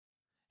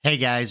Hey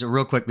guys,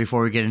 real quick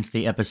before we get into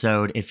the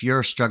episode, if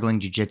you're a struggling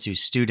jiu-jitsu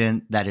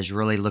student that is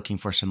really looking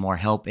for some more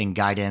help and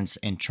guidance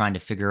and trying to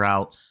figure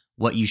out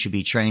what you should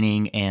be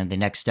training and the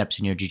next steps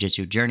in your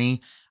jiu-jitsu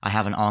journey, I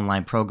have an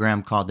online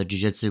program called the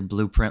Jiu-Jitsu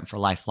Blueprint for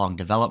Lifelong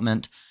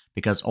Development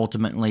because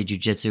ultimately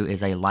jiu-jitsu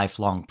is a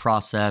lifelong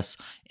process,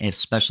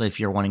 especially if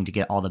you're wanting to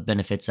get all the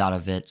benefits out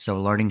of it. So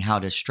learning how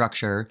to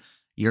structure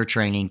your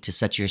training to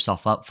set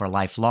yourself up for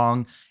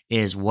lifelong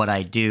is what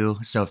I do.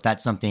 So if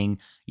that's something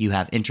you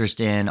have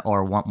interest in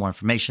or want more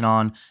information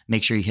on,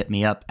 make sure you hit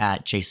me up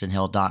at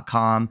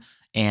jasonhill.com.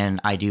 And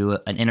I do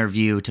an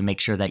interview to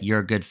make sure that you're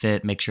a good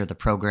fit, make sure the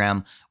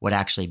program would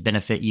actually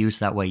benefit you.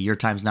 So that way your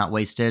time's not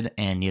wasted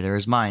and neither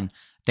is mine.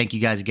 Thank you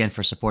guys again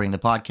for supporting the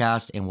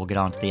podcast, and we'll get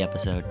on to the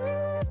episode.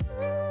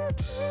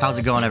 How's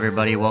it going,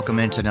 everybody? Welcome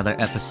into another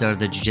episode of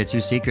the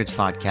Jiu-Jitsu Secrets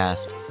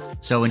podcast.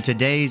 So in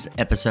today's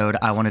episode,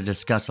 I want to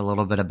discuss a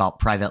little bit about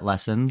private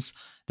lessons.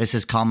 This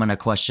is a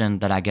question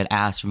that I get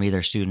asked from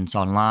either students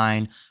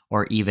online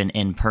or even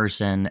in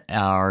person.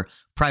 Are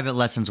private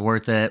lessons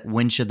worth it?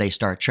 When should they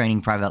start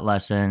training private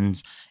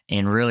lessons?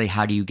 And really,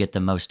 how do you get the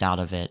most out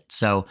of it?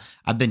 So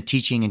I've been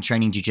teaching and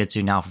training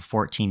jiu-jitsu now for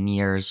 14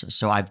 years.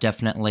 So I've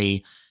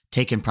definitely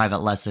taken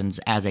private lessons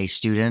as a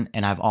student,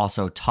 and I've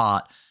also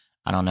taught,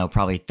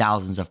 probably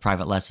thousands of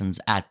private lessons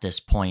at this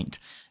point.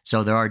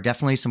 So there are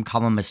definitely some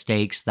common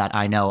mistakes that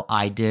I know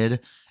I did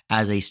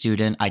as a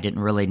student. I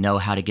didn't really know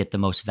how to get the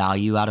most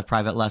value out of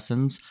private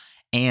lessons.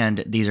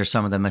 And these are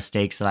some of the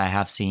mistakes that I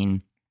have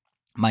seen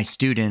my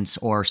students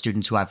or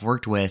students who I've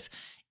worked with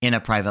in a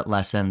private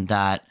lesson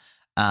that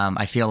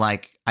I feel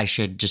like I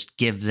should just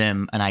give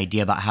them an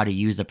idea about how to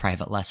use the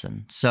private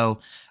lesson. So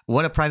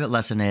what a private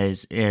lesson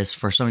is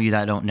for some of you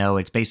that don't know,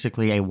 it's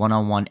basically a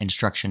one-on-one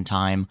instruction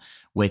time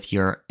with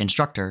your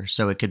instructor.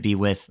 So it could be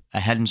with a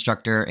head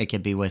instructor, it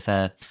could be with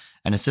an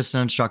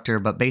assistant instructor,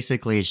 but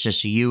basically it's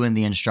just you and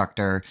the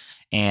instructor,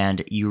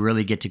 and you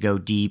really get to go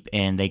deep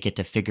and they get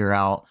to figure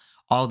out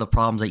all the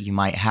problems that you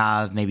might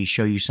have, maybe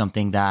show you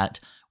something that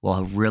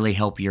will really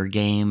help your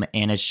game.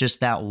 And it's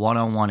just that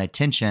one-on-one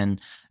attention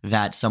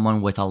that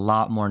someone with a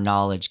lot more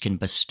knowledge can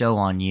bestow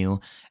on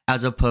you,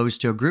 as opposed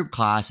to a group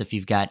class. If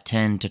you've got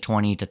 10 to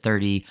 20 to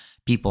 30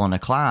 people in a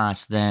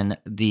class, then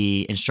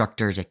the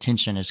instructor's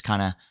attention is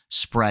kind of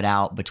spread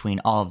out between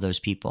all of those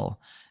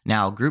people.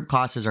 Now, group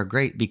classes are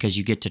great because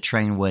you get to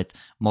train with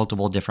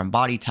multiple different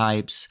body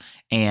types,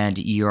 and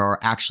you're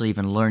actually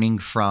even learning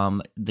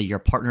from your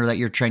partner that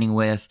you're training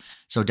with.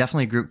 So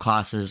definitely group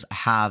classes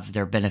have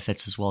their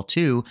benefits as well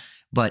too.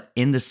 But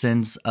in the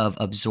sense of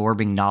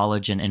absorbing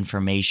knowledge and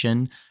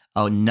information,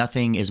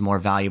 nothing is more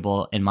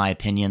valuable, in my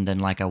opinion, than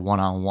like a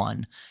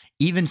one-on-one.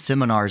 Even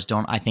seminars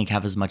don't, I think,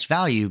 have as much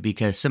value,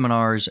 because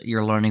seminars,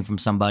 you're learning from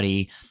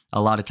somebody. A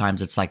lot of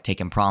times it's like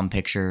taking prom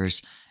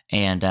pictures,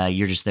 and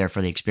you're just there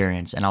for the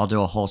experience. And I'll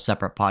do a whole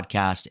separate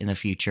podcast in the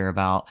future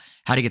about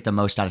how to get the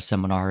most out of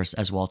seminars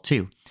as well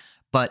too.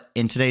 But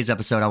in today's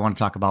episode, I want to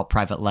talk about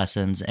private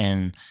lessons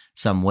and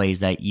some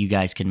ways that you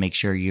guys can make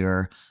sure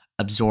you're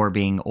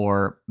absorbing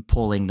or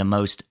pulling the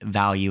most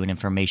value and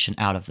information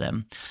out of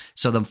them.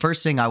 So the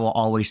first thing I will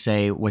always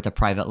say with a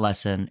private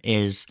lesson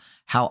is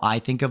how I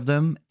think of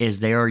them is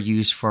they are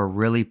used for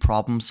really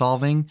problem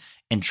solving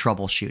and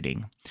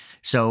troubleshooting.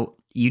 So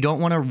you don't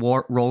want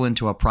to roll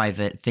into a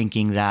private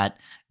thinking that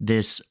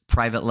this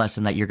private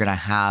lesson that you're going to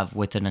have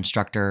with an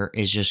instructor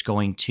is just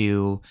going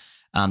to,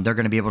 they're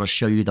going to be able to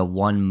show you the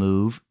one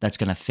move that's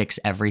going to fix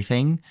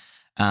everything.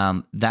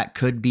 That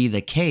could be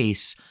the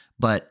case,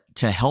 but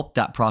to help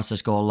that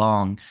process go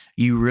along,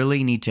 you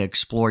really need to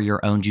explore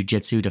your own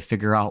jiu-jitsu to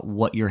figure out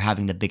what you're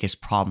having the biggest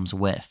problems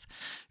with.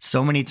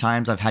 So many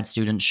times I've had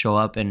students show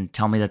up and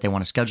tell me that they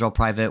want to schedule a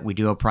private. We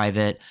do a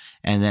private,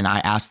 and then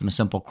I ask them a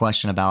simple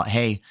question about,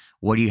 hey,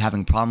 what are you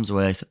having problems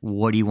with?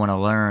 What do you want to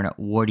learn?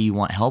 What do you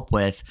want help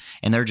with?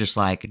 And they're just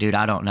like, dude,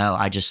 I don't know.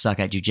 I just suck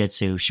at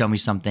jiu-jitsu. Show me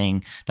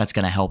something that's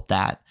going to help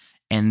that.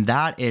 And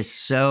that is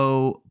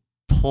so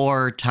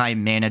poor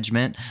time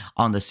management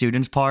on the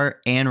student's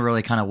part, and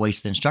really kind of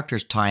waste the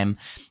instructor's time,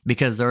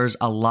 because there's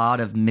a lot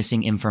of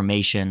missing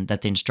information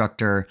that the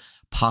instructor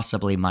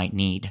possibly might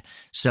need.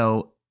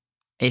 So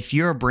if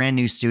you're a brand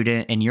new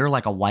student and you're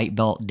like a white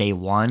belt day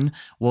one,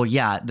 well,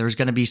 yeah, there's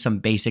going to be some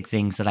basic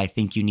things that I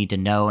think you need to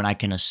know, and I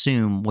can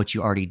assume what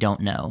you already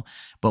don't know.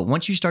 But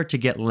once you start to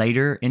get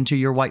later into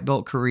your white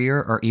belt career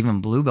or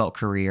even blue belt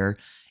career,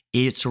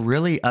 it's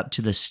really up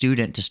to the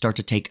student to start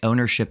to take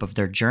ownership of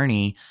their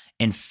journey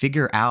and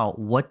figure out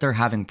what they're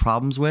having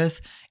problems with,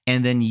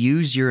 and then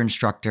use your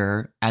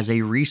instructor as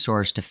a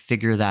resource to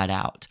figure that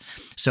out.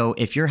 So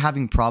if you're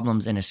having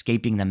problems in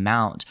escaping the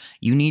mount,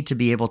 you need to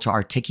be able to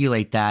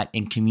articulate that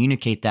and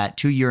communicate that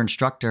to your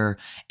instructor,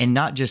 and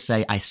not just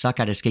say, I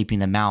suck at escaping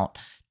the mount.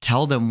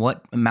 Tell them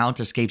what mount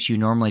escapes you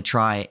normally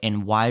try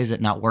and why is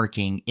it not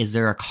working? Is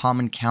there a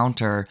common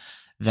counter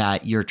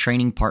that your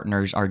training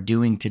partners are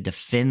doing to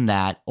defend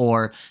that,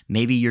 or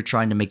maybe you're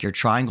trying to make your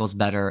triangles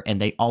better and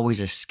they always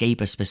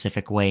escape a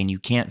specific way and you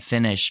can't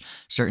finish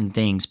certain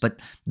things. But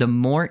the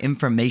more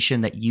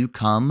information that you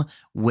come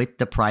with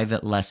the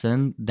private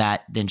lesson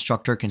that the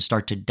instructor can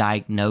start to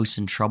diagnose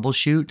and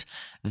troubleshoot,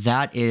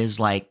 that is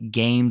like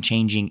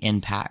game-changing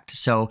impact.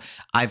 So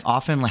I've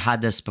often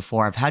had this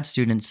before. I've had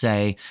students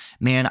say,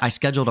 man, I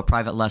scheduled a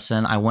private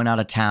lesson. I went out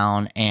of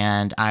town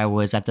and I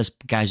was at this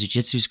guy's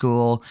jiu-jitsu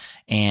school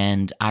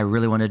and I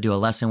really wanted to do a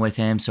lesson with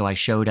him. So I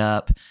showed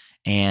up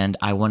and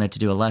I wanted to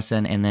do a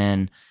lesson, and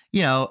then,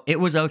 it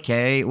was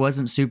okay. It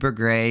wasn't super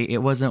great. It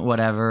wasn't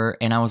whatever.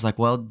 And I was like,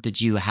 well, did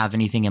you have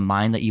anything in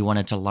mind that you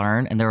wanted to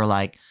learn? And they were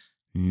like,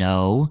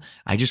 no,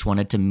 I just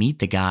wanted to meet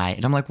the guy.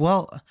 And I'm like,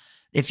 well,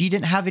 if you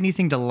didn't have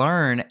anything to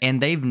learn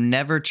and they've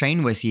never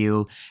trained with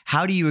you,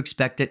 how do you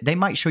expect it? They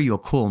might show you a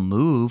cool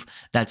move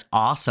that's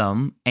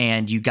awesome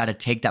and you got to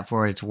take that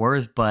for what it's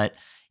worth. But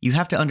you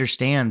have to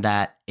understand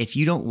that if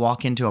you don't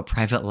walk into a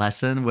private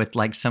lesson with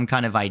like some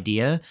kind of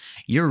idea,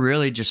 you're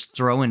really just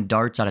throwing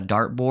darts at a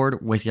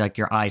dartboard with like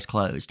your eyes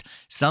closed.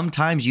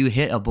 Sometimes you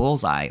hit a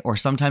bullseye, or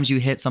sometimes you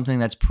hit something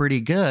that's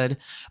pretty good,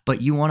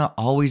 but you want to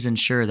always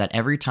ensure that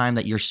every time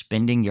that you're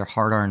spending your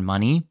hard-earned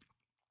money,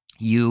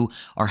 you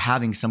are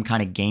having some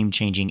kind of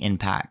game-changing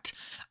impact.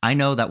 I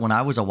know that when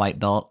I was a white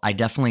belt, I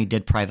definitely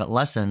did private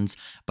lessons,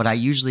 but I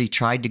usually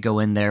tried to go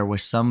in there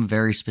with some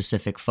very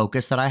specific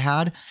focus that I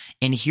had.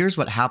 And here's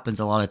what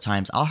happens a lot of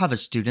times. I'll have a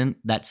student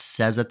that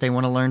says that they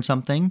want to learn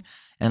something,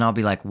 and I'll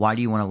be like, why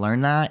do you want to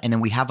learn that? And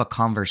then we have a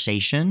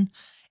conversation,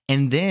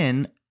 and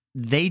then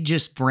they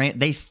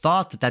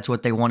thought that that's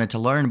what they wanted to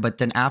learn. But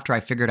then after I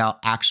figured out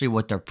actually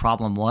what their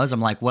problem was,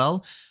 I'm like,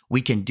 well,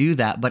 we can do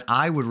that, but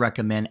I would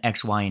recommend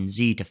X, Y, and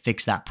Z to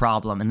fix that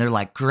problem. And they're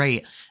like,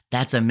 great,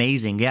 that's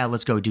amazing. Yeah,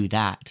 let's go do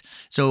that.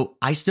 So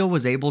I still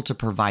was able to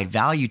provide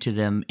value to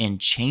them in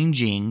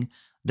changing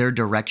their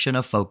direction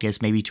of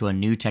focus, maybe to a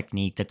new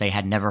technique that they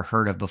had never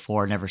heard of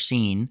before, never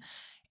seen.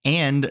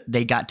 And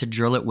they got to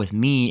drill it with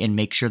me and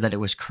make sure that it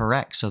was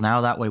correct. So now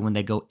that way, when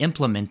they go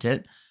implement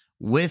it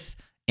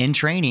in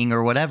training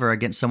or whatever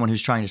against someone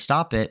who's trying to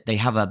stop it, they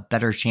have a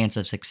better chance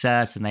of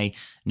success and they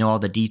know all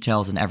the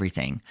details and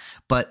everything.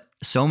 But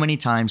so many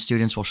times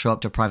students will show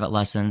up to private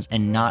lessons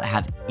and not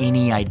have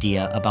any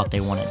idea about what they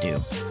want to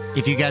do.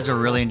 If you guys are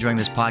really enjoying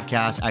this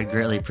podcast, I'd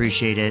greatly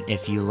appreciate it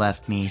if you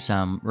left me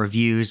some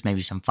reviews,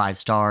 maybe some 5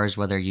 stars,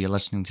 whether you're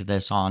listening to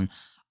this on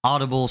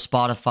Audible,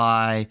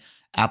 Spotify,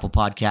 Apple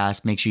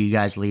Podcasts. Make sure you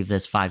guys leave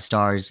this 5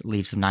 stars,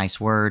 leave some nice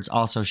words.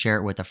 Also share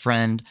it with a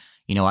friend.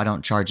 I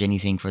don't charge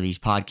anything for these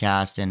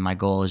podcasts, and my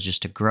goal is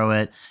just to grow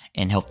it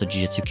and help the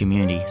jiu-jitsu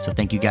community. So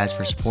thank you guys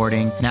for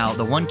supporting. Now,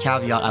 the one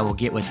caveat I will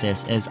get with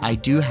this is I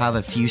do have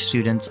a few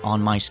students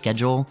on my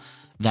schedule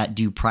that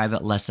do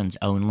private lessons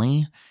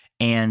only.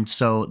 And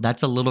so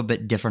that's a little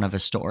bit different of a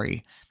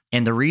story.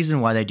 And the reason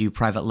why they do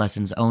private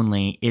lessons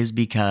only is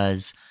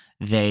because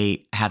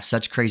they have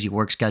such crazy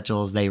work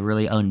schedules. They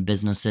really own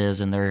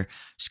businesses and their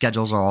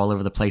schedules are all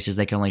over the places.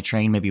 They can only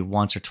train maybe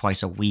once or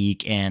twice a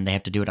week and they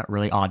have to do it at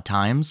really odd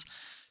times.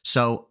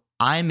 So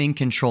I'm in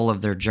control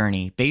of their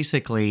journey.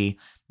 Basically,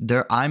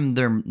 I'm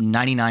their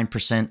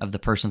 99% of the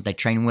person that they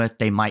train with.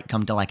 They might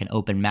come to like an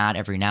open mat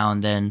every now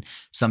and then.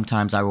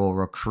 Sometimes I will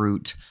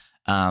recruit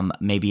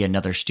maybe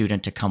another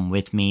student to come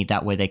with me.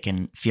 That way they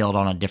can feel it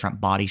on a different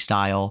body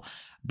style.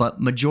 But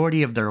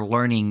majority of their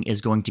learning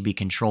is going to be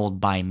controlled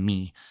by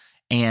me.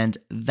 And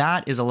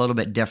that is a little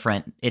bit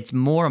different. It's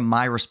more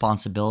my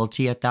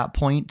responsibility at that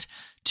point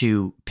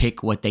to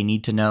pick what they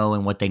need to know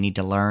and what they need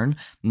to learn.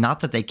 Not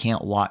that they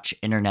can't watch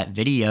internet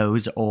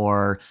videos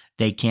or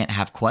they can't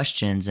have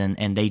questions,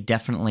 and they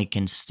definitely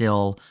can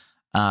still,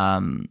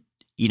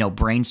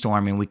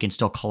 brainstorm and we can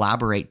still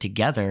collaborate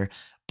together.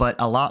 But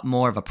a lot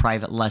more of a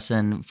private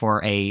lesson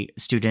for a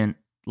student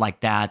like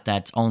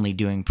that's only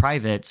doing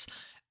privates,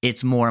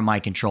 it's more in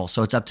my control.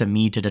 So it's up to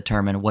me to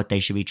determine what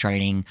they should be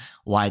training,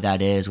 why that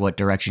is, what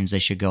directions they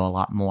should go a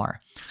lot more.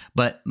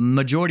 But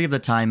majority of the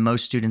time,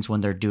 most students,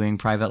 when they're doing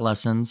private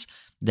lessons,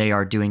 they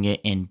are doing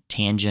it in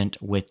tangent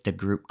with the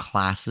group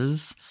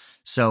classes.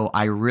 So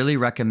I really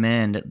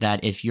recommend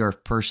that if you're a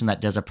person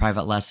that does a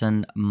private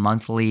lesson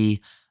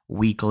monthly,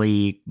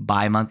 weekly,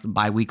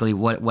 bi-weekly,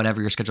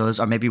 whatever your schedule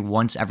is, or maybe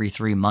once every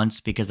 3 months,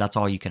 because that's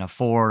all you can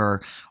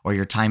afford, or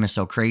your time is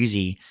so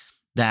crazy,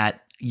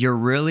 that you're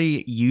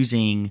really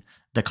using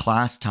the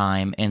class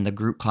time and the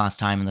group class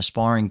time and the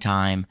sparring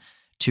time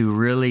to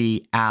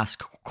really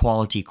ask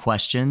quality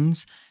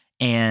questions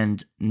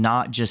and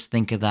not just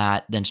think of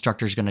that the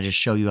instructor is going to just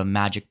show you a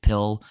magic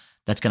pill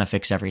that's going to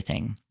fix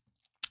everything.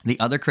 The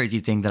other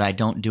crazy thing that I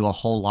don't do a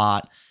whole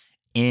lot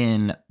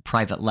in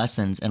private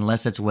lessons,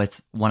 unless it's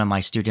with one of my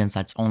students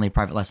that's only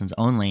private lessons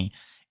only,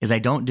 is I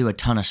don't do a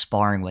ton of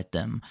sparring with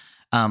them.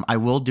 I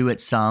will do it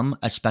some,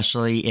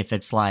 especially if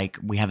it's like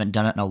we haven't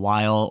done it in a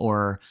while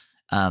or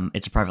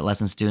it's a private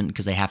lesson student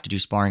because they have to do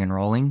sparring and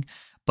rolling.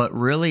 But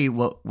really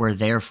what we're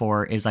there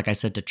for is, like I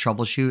said, to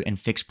troubleshoot and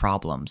fix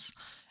problems.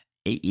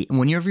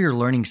 whenever you're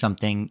learning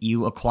something,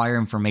 you acquire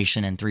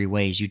information in three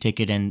ways. You take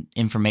it in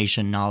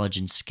information, knowledge,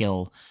 and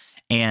skill.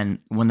 And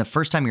when the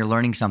first time you're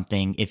learning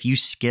something, if you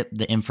skip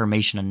the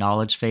information and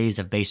knowledge phase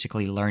of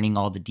basically learning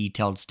all the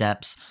detailed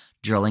steps,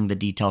 drilling the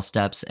detailed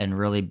steps, and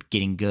really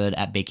getting good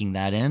at baking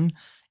that in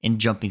and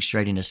jumping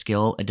straight into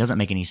skill, it doesn't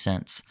make any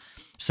sense.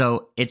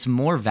 So it's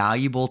more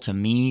valuable to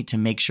me to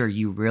make sure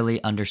you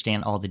really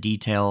understand all the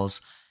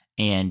details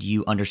and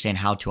you understand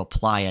how to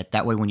apply it.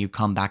 That way, when you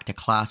come back to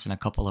class in a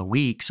couple of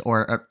weeks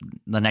or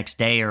the next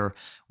day or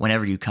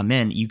whenever you come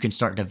in, you can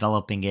start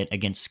developing it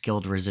against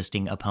skilled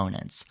resisting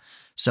opponents.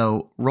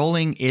 So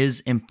rolling is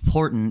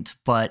important,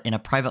 but in a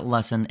private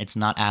lesson, it's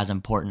not as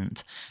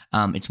important.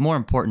 It's more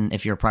important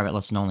if you're a private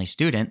lesson only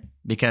student,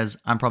 because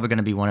I'm probably going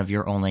to be one of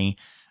your only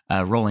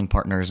rolling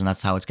partners, and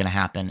that's how it's going to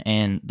happen.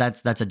 And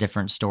that's a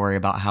different story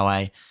about how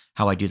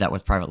I do that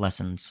with private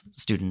lessons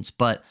students.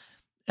 But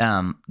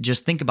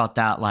just think about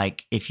that.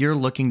 Like if you're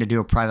looking to do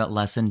a private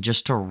lesson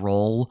just to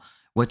roll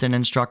with an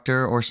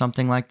instructor or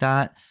something like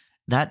that,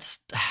 that's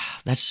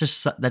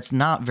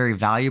not very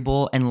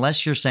valuable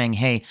unless you're saying,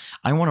 hey,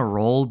 I want to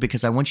roll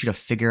because I want you to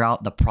figure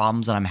out the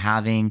problems that I'm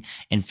having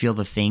and feel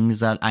the things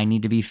that I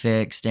need to be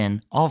fixed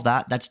and all of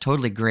that. That's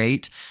totally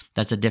great.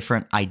 That's a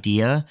different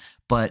idea.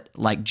 But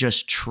like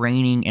just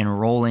training and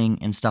rolling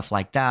and stuff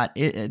like that,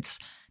 it's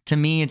to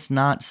me, it's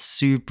not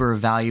super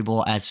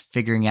valuable as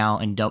figuring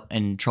out and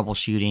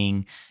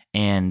troubleshooting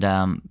and,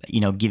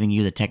 giving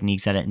you the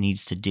techniques that it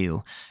needs to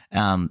do.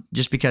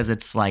 Just because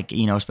it's like,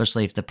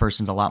 especially if the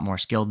person's a lot more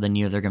skilled than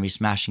you, they're going to be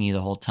smashing you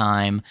the whole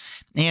time,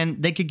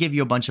 and they could give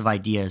you a bunch of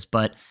ideas,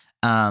 but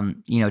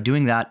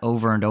doing that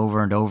over and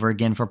over and over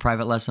again for a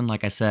private lesson,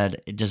 like I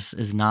said, it just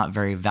is not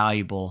very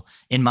valuable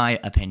in my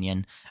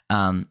opinion.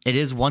 It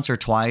is once or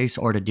twice,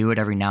 or to do it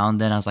every now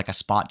and then as like a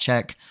spot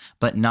check,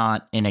 but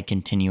not in a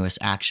continuous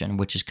action,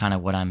 which is kind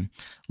of what I'm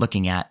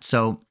looking at.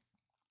 So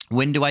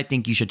when do I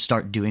think you should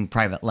start doing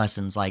private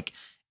lessons? Like,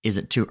 is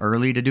it too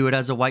early to do it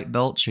as a white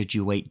belt? Should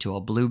you wait to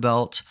a blue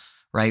belt?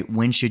 Right?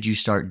 When should you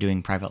start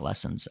doing private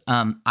lessons?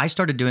 I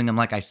started doing them,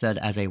 like I said,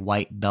 as a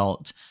white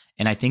belt,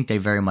 and I think they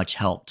very much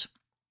helped.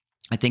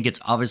 I think it's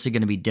obviously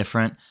going to be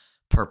different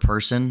per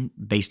person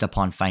based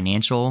upon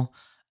financial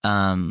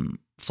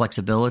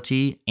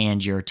flexibility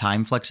and your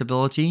time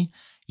flexibility.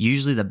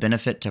 Usually the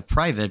benefit to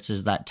privates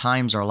is that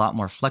times are a lot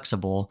more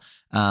flexible.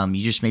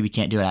 You just maybe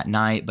can't do it at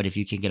night, but if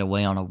you can get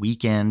away on a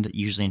weekend,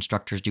 usually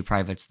instructors do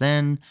privates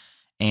then.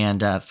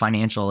 And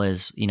financial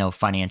is,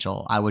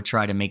 financial. I would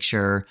try to make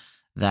sure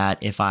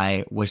that if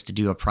I was to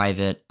do a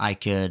private, I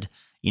could,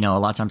 a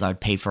lot of times I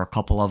would pay for a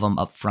couple of them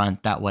up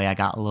front. That way I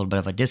got a little bit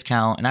of a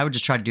discount, and I would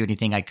just try to do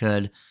anything I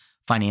could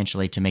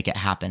financially to make it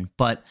happen.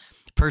 But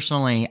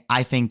personally,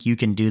 I think you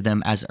can do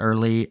them as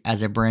early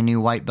as a brand new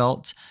white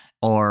belt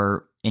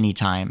or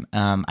anytime.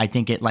 I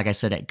think like I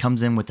said, it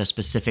comes in with a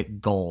specific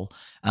goal.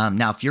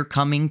 Now, if you're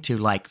coming to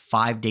like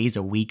 5 days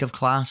a week of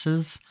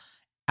classes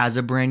as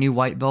a brand new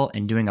white belt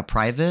and doing a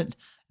private,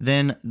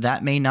 then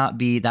that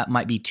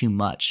might be too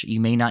much. You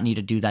may not need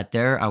to do that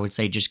there. I would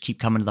say just keep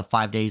coming to the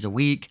 5 days a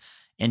week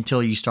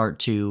until you start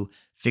to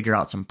figure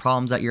out some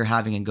problems that you're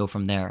having and go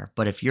from there.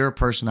 But if you're a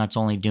person that's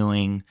only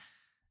doing,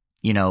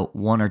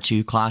 1 or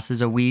 2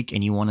 classes a week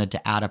and you wanted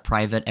to add a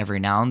private every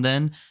now and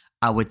then,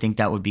 I would think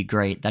that would be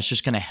great. That's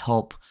just going to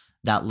help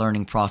that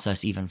learning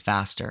process even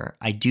faster.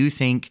 I do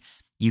think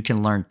you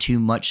can learn too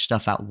much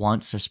stuff at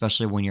once,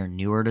 especially when you're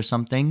newer to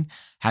something.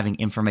 Having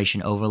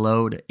information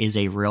overload is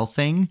a real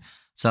thing.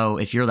 So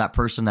if you're that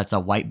person that's a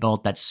white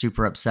belt that's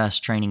super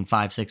obsessed training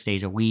 5-6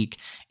 days a week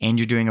and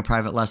you're doing a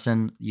private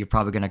lesson, you're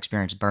probably going to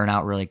experience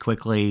burnout really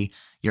quickly.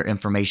 Your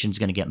information is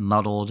going to get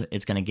muddled.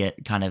 It's going to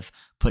get kind of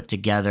put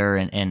together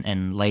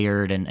and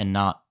layered and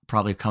not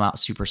probably come out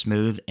super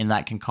smooth. And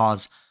that can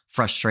cause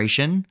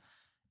frustration.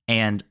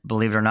 And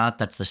believe it or not,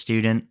 that's the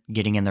student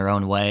getting in their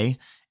own way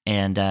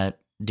and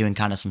doing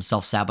kind of some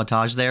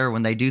self-sabotage there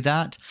when they do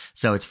that.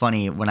 So it's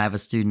funny when I have a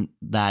student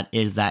that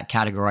is that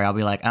category, I'll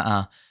be like,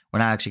 we're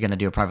not actually going to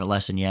do a private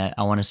lesson yet.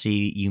 I want to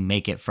see you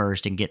make it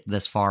first and get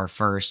this far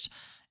first.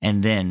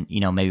 And then,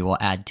 maybe we'll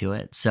add to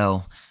it.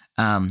 So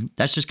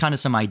that's just kind of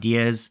some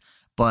ideas.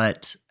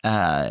 But,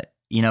 like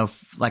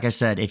I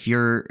said,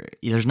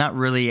 there's not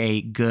really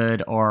a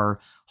good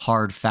or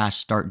hard, fast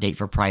start date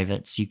for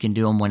privates. You can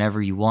do them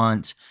whenever you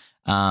want.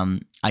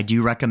 I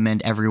do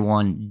recommend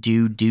everyone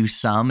do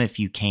some if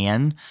you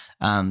can.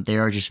 They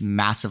are just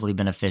massively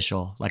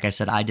beneficial. Like I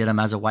said, I did them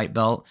as a white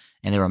belt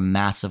and they were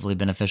massively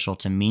beneficial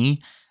to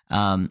me.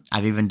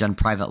 I've even done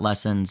private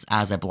lessons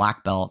as a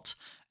black belt.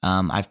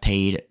 I've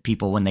paid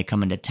people when they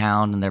come into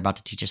town and they're about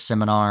to teach a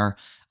seminar.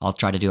 I'll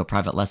try to do a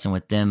private lesson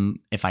with them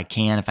if I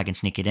can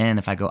sneak it in.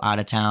 If I go out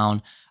of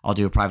town, I'll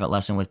do a private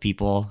lesson with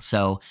people.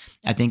 So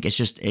I think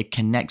it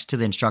connects to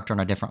the instructor on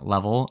a different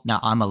level. Now,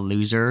 I'm a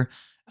loser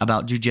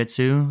about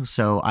jujitsu,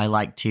 so I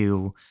like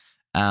to,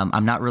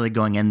 I'm not really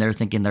going in there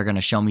thinking they're going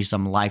to show me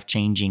some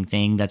life-changing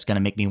thing that's going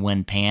to make me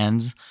win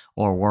pans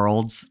or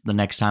worlds the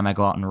next time I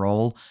go out and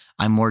roll.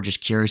 I'm more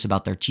just curious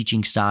about their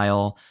teaching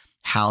style,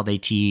 how they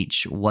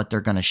teach, what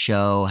they're going to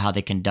show, how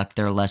they conduct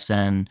their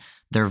lesson,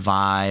 their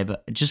vibe.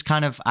 Just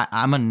kind of,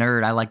 I'm a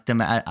nerd. I like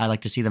them. I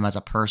like to see them as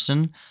a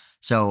person.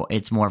 So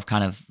it's more of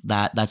kind of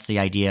that. That's the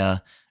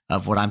idea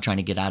of what I'm trying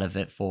to get out of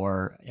it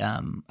for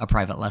a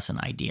private lesson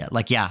idea.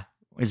 Like, yeah,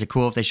 is it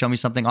cool if they show me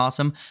something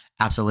awesome?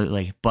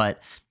 Absolutely. But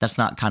that's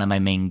not kind of my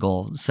main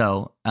goal.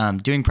 So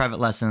doing private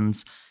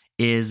lessons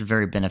is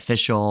very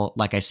beneficial.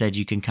 Like I said,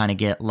 you can kind of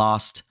get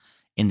lost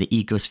in the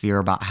ecosphere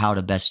about how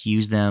to best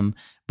use them.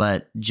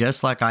 But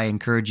just like I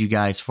encourage you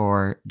guys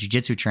for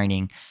jiu-jitsu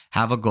training,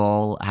 have a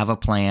goal, have a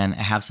plan,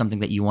 have something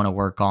that you want to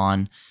work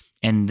on.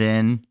 And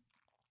then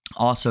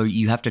also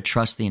you have to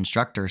trust the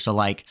instructor. So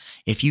like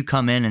if you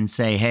come in and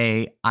say,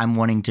 hey, I'm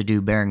wanting to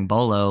do bearing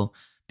bolo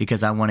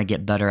because I want to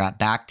get better at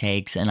back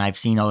takes, and I've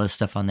seen all this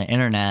stuff on the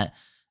internet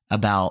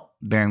about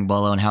bearing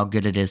bolo and how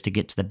good it is to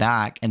get to the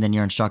back. And then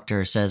your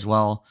instructor says,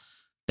 well,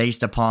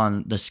 based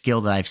upon the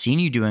skill that I've seen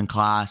you do in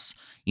class,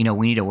 we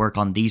need to work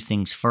on these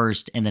things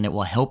first, and then it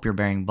will help your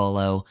bearing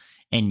bolo,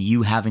 and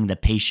you having the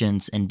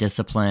patience and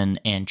discipline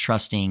and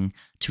trusting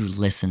to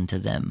listen to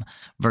them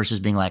versus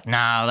being like,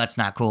 no, that's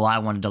not cool. I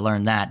wanted to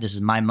learn that. This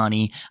is my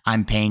money.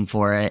 I'm paying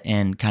for it,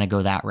 and kind of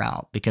go that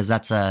route, because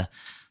that's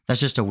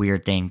just a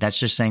weird thing. That's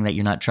just saying that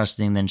you're not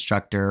trusting the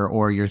instructor,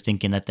 or you're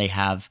thinking that they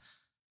have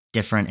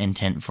different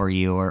intent for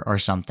you or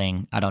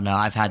something. I don't know.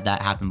 I've had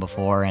that happen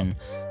before, and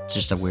it's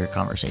just a weird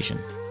conversation.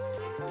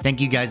 Thank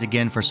you guys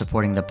again for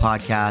supporting the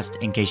podcast.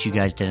 In case you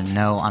guys didn't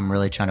know, I'm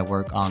really trying to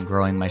work on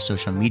growing my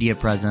social media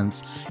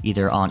presence,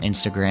 either on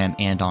Instagram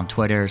and on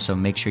Twitter. So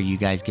make sure you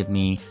guys give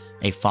me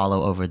a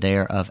follow over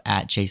there of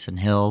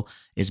 @JasonHill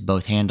is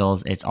both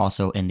handles. It's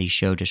also in the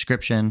show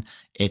description.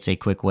 It's a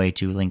quick way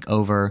to link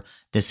over.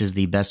 This is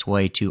the best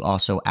way to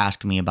also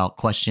ask me about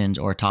questions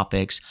or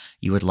topics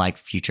you would like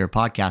future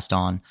podcast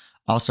on.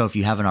 Also, if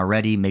you haven't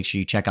already, make sure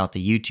you check out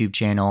the YouTube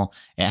channel.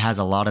 It has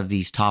a lot of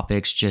these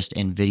topics just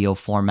in video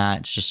format.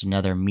 It's just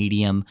another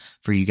medium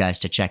for you guys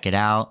to check it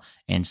out.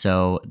 And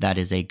so that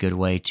is a good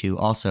way to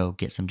also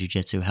get some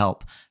jiu-jitsu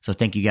help. So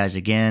thank you guys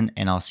again,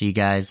 and I'll see you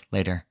guys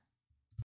later.